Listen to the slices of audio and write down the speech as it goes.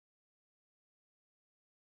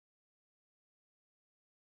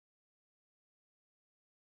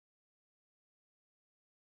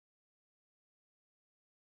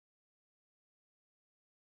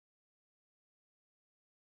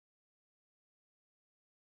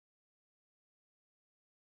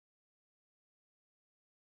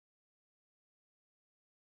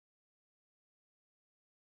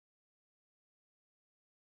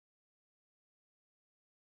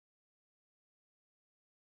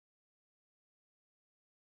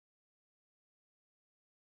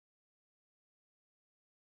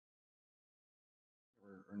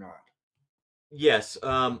or not? Yes,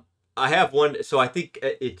 I have one. So I think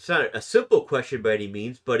it's not a simple question by any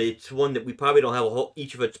means, but it's one that we probably don't have a whole.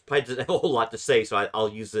 Each of us probably doesn't have a whole lot to say, so I'll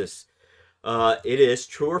use this. It is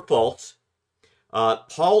true or false.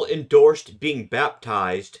 Paul endorsed being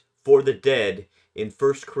baptized for the dead in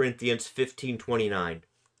 1 Corinthians 15:29.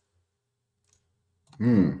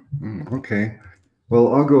 Okay.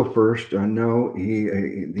 Well, I'll go first. No,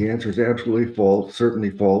 the answer is absolutely false, certainly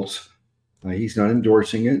false. He's not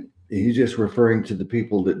endorsing it. He's just referring to the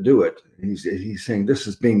people that do it. He's saying this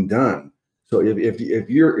is being done. So if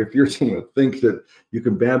you're someone that thinks that you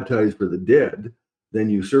can baptize for the dead, then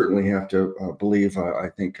you certainly have to believe. I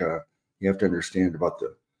think you have to understand about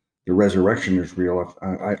the resurrection is real.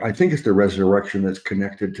 I think it's the resurrection that's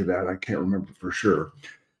connected to that. I can't remember for sure.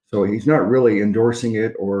 So he's not really endorsing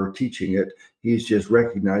it or teaching it. He's just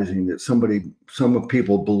recognizing that some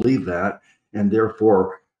people believe that, and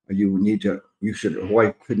therefore you should,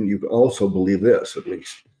 why couldn't you also believe this at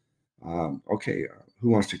least? Okay, who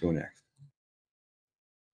wants to go next?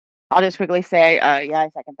 I'll just quickly say, yeah, I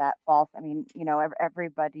second that. False. I mean,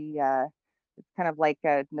 everybody, it's kind of like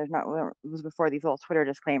there's not, it was before these little Twitter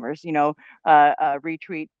disclaimers,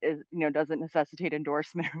 retweet is, doesn't necessitate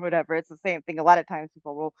endorsement or whatever. It's the same thing. A lot of times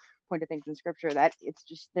people will point to things in scripture that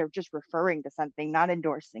they're just referring to something, not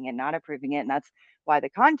endorsing it, not approving it. And that's why the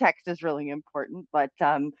context is really important. But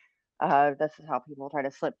this is how people try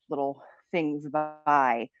to slip little things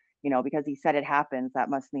by, because he said it happens, that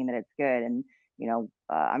must mean that it's good. And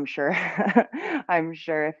I'm sure I'm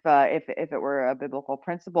sure if it were a biblical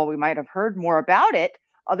principle, we might have heard more about it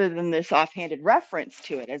other than this offhanded reference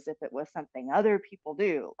to it, as if it was something other people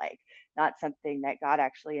do, like not something that God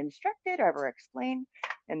actually instructed or ever explained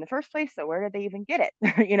in the first place. So where did they even get it?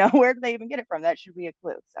 Where did they even get it from? That should be a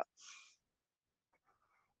clue. So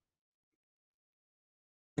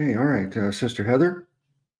Hey, all right, Sister Heather.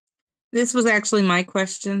 This was actually my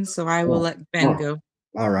question, so I will Oh, let Ben oh, go.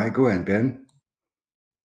 all right, go ahead, Ben.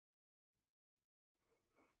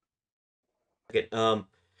 Okay,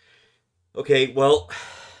 okay, well,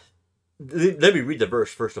 let me read the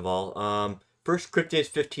verse first of all. 1 Corinthians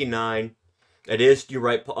 15:9. It is, you're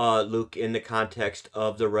right, Luke, in the context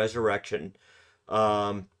of the resurrection.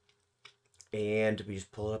 Um, and we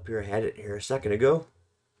just pull it up here. I had it here a second ago.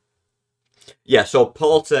 Yeah, so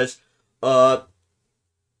Paul says, now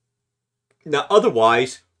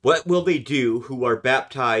otherwise, what will they do who are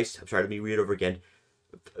baptized? I'm sorry, let me read it over again.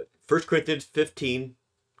 1 Corinthians 15,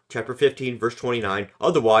 chapter 15, verse 29.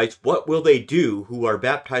 Otherwise, what will they do who are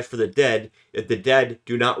baptized for the dead if the dead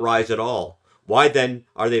do not rise at all? Why then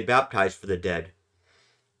are they baptized for the dead?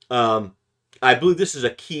 I believe this is a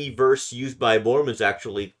key verse used by Mormons,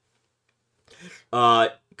 actually,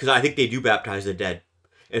 because I think they do baptize the dead.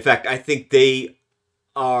 In fact, I think they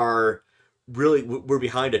are really, we're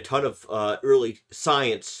behind a ton of early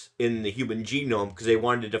science in the human genome because they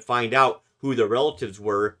wanted to find out who their relatives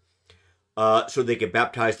were, so they could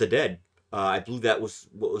baptize the dead. I believe that was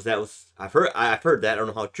what was that was. I've heard that. I don't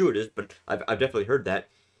know how true it is, but I've definitely heard that.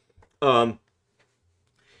 Um,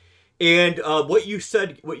 and what you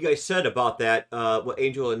guys said about that, what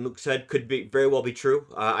Angel and Luke said, could be very well be true.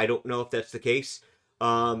 I don't know if that's the case.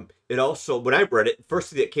 It also, when I read it, first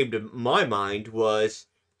thing that came to my mind was,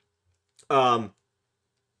 um,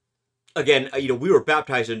 again, we were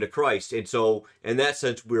baptized into Christ, and so in that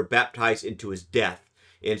sense, we were baptized into His death,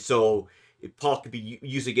 and so Paul could be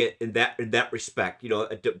using it in that respect.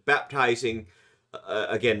 Baptizing.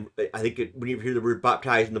 Again, I think when you hear the word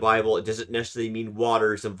baptized in the Bible, it doesn't necessarily mean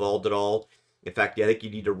water is involved at all. In fact, I think you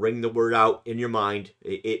need to ring the word out in your mind.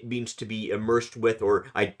 It means to be immersed with or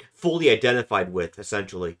fully identified with,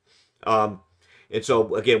 essentially. Um, and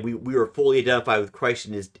so again, we were fully identified with Christ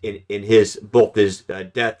in his both his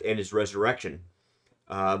death and his resurrection.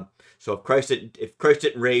 Um, so if Christ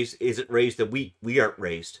isn't raised, then we aren't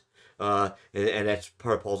raised, and that's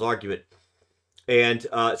part of Paul's argument. And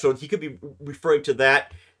so he could be referring to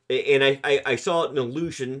that. And I saw an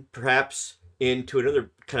allusion, perhaps, into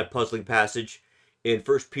another kind of puzzling passage in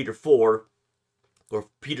 1 Peter 4, where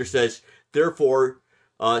Peter says, therefore,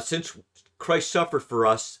 since Christ suffered for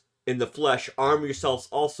us in the flesh, arm yourselves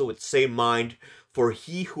also with the same mind, for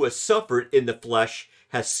he who has suffered in the flesh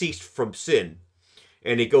has ceased from sin.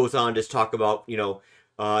 And he goes on to talk about,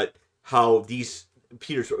 how these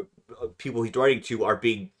Peter's people he's writing to are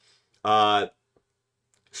being uh,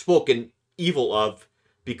 spoken evil of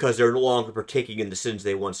because they're no longer partaking in the sins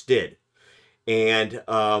they once did. And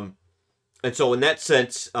so in that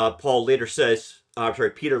sense,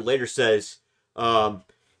 Peter later says, um,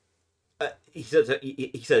 he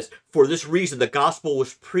says, for this reason, the gospel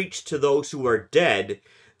was preached to those who are dead,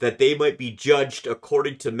 that they might be judged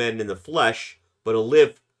according to men in the flesh, but to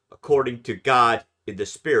live according to God in the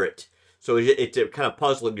spirit. So it's kind of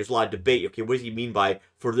puzzling. There's a lot of debate. Okay, what does he mean by,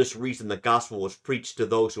 for this reason the gospel was preached to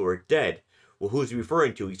those who are dead? Well, who's he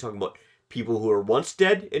referring to? He's talking about people who were once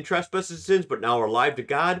dead in trespasses and sins, but now are alive to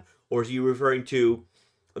God? Or is he referring to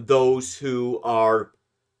those who are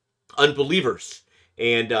unbelievers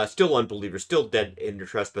and still unbelievers, still dead in their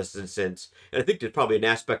trespasses and sins? And I think there's probably an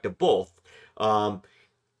aspect of both. I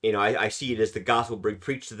see it as the gospel being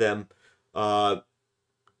preached to them, and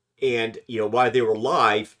while they were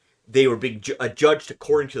alive, they were being judged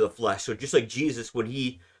according to the flesh. So just like Jesus, when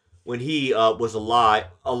he was alive,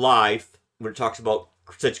 when it talks about,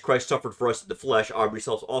 since Christ suffered for us in the flesh, are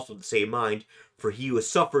yourselves also of the same mind, for he who has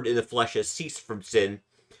suffered in the flesh has ceased from sin.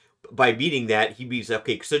 By meaning that, he means,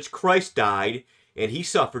 okay, since Christ died and he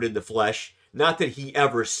suffered in the flesh, not that he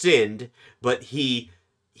ever sinned, but he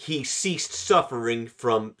ceased suffering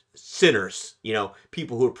from sinners,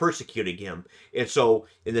 people who are persecuting him. And so,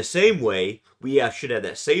 in the same way, we should have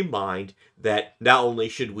that same mind, that not only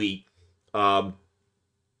should we not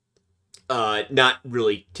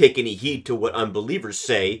really take any heed to what unbelievers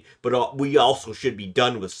say, but we also should be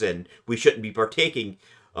done with sin. We shouldn't be partaking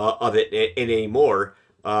of it anymore,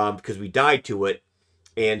 because we died to it.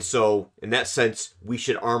 And so, in that sense, we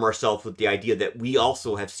should arm ourselves with the idea that we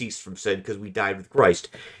also have ceased from sin because we died with Christ.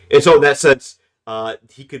 And so, in that sense,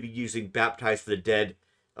 he could be using baptized for the dead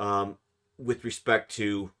with respect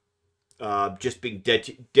to just being dead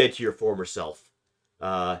to your former self.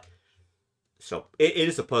 So it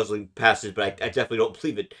is a puzzling passage, but I definitely don't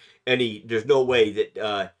believe it. There's no way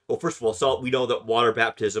that. Well, first of all, we know that water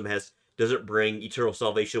baptism doesn't bring eternal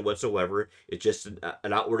salvation whatsoever. It's just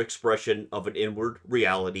an outward expression of an inward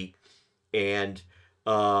reality, and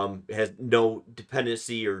has no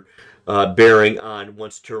dependency or bearing on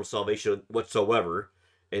one's eternal salvation whatsoever.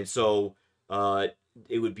 And so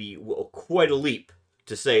it would be quite a leap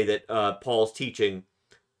to say that Paul's teaching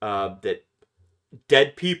that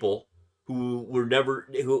dead people who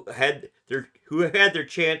had their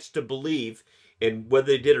chance to believe, and whether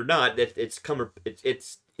they did or not, that it's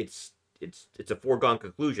a foregone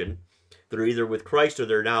conclusion. They're either with Christ or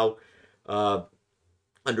they're now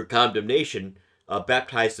under condemnation.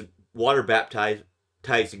 Water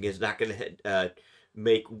baptizing is not going to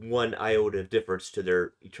make one iota of difference to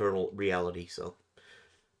their eternal reality. So.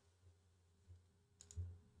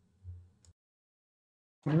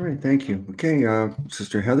 All right, thank you. Okay,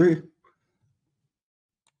 Sister Heather.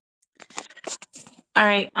 All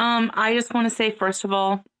right. I just want to say, first of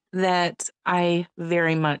all, that I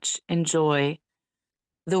very much enjoy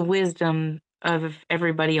the wisdom of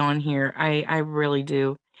everybody on here. I really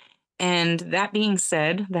do. And that being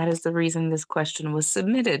said, that is the reason this question was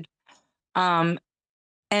submitted. And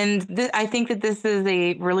I think that this is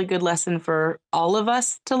a really good lesson for all of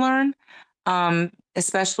us to learn,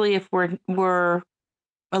 especially if we're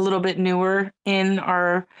a little bit newer in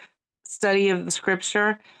our study of the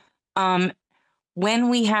scripture. When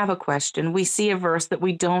we have a question, we see a verse that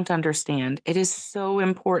we don't understand. It is so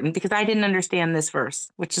important, because I didn't understand this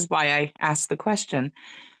verse, which is why I asked the question.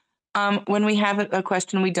 When we have a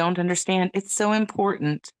question we don't understand, it's so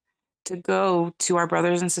important to go to our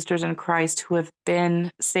brothers and sisters in Christ who have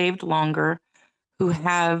been saved longer, who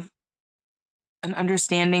have an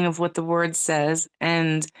understanding of what the word says,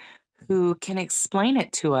 and who can explain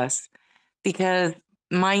it to us. Because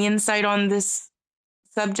my insight on this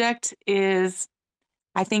subject is,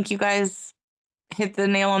 I think you guys hit the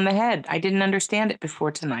nail on the head. I didn't understand it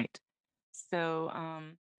before tonight. So,